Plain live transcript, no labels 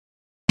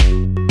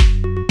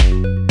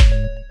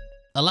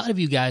A lot of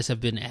you guys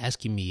have been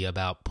asking me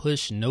about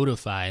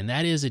PushNotify, and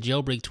that is a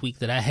jailbreak tweak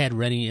that I had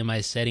running in my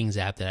settings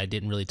app that I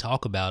didn't really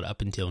talk about up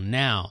until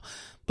now.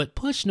 But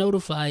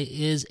PushNotify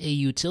is a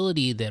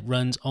utility that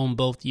runs on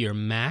both your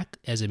Mac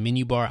as a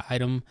menu bar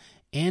item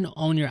and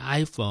on your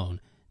iPhone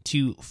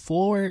to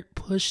forward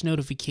push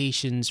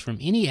notifications from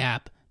any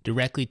app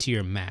directly to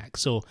your Mac.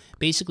 So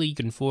basically you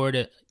can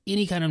forward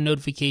any kind of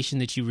notification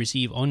that you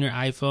receive on your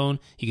iPhone,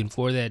 you can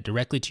forward that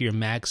directly to your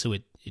Mac so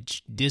it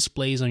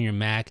displays on your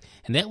Mac,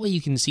 and that way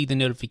you can see the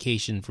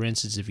notification. For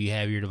instance, if you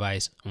have your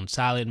device on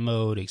silent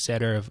mode,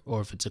 etc.,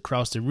 or if it's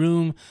across the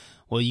room,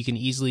 well, you can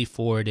easily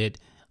forward it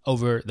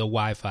over the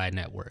Wi-Fi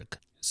network.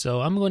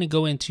 So I'm going to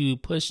go into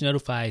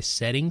PushNotify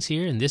settings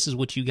here, and this is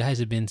what you guys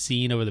have been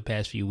seeing over the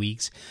past few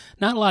weeks.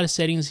 Not a lot of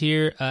settings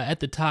here. At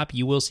the top,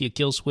 you will see a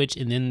kill switch,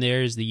 and then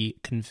there's the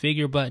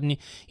configure button.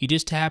 You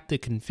just tap the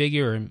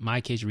configure, or in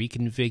my case,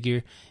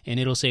 reconfigure, and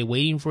it'll say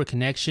waiting for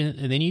connection,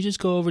 and then you just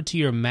go over to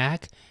your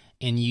Mac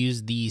and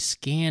use the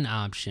scan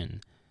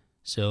option.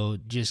 So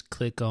just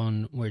click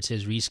on where it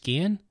says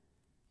rescan.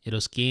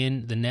 It'll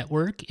scan the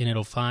network and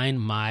it'll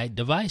find my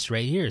device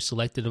right here.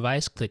 Select the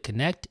device, click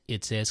connect.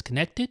 It says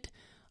connected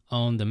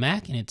on the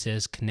Mac and it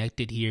says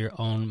connected here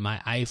on my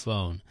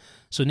iPhone.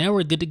 So now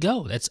we're good to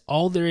go. That's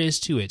all there is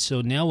to it. So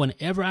now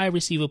whenever I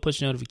receive a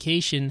push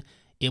notification,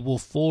 it will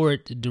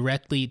forward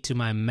directly to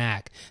my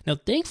Mac. Now,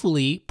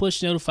 thankfully,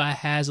 PushNotify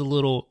has a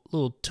little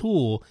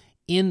tool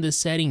in the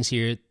settings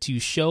here to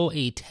show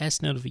a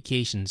test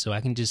notification. So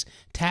I can just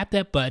tap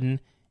that button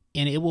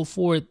and it will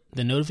forward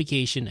the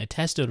notification, a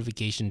test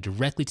notification,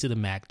 directly to the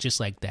Mac, just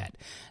like that.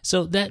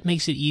 So that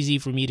makes it easy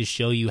for me to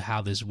show you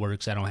how this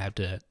works. I don't have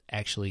to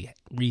actually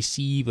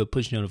receive a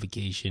push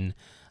notification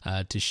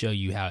to show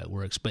you how it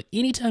works. But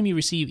anytime you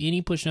receive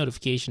any push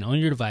notification on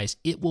your device,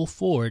 it will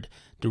forward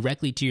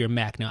directly to your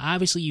Mac. Now,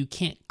 obviously, you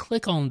can't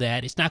click on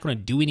that. It's not going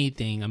to do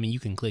anything. I mean, you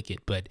can click it,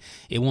 but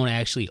it won't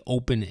actually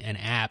open an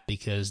app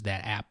because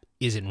that app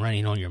isn't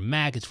running on your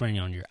Mac, it's running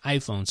on your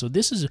iPhone. So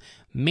this is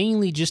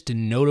mainly just to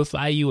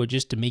notify you or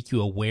just to make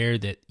you aware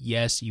that,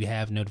 yes, you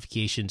have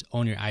notifications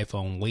on your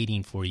iPhone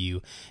waiting for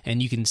you,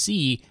 and you can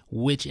see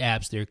which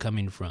apps they're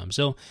coming from.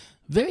 So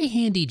very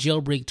handy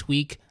jailbreak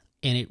tweak,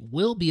 and it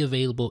will be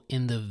available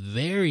in the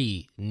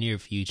very near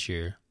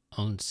future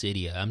on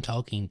Cydia. I'm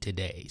talking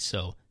today.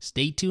 So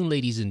stay tuned,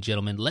 ladies and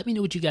gentlemen. Let me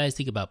know what you guys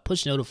think about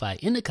PushNotify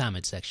in the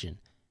comment section.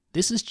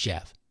 This is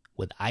Jeff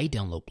with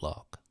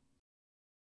iDownloadBlog.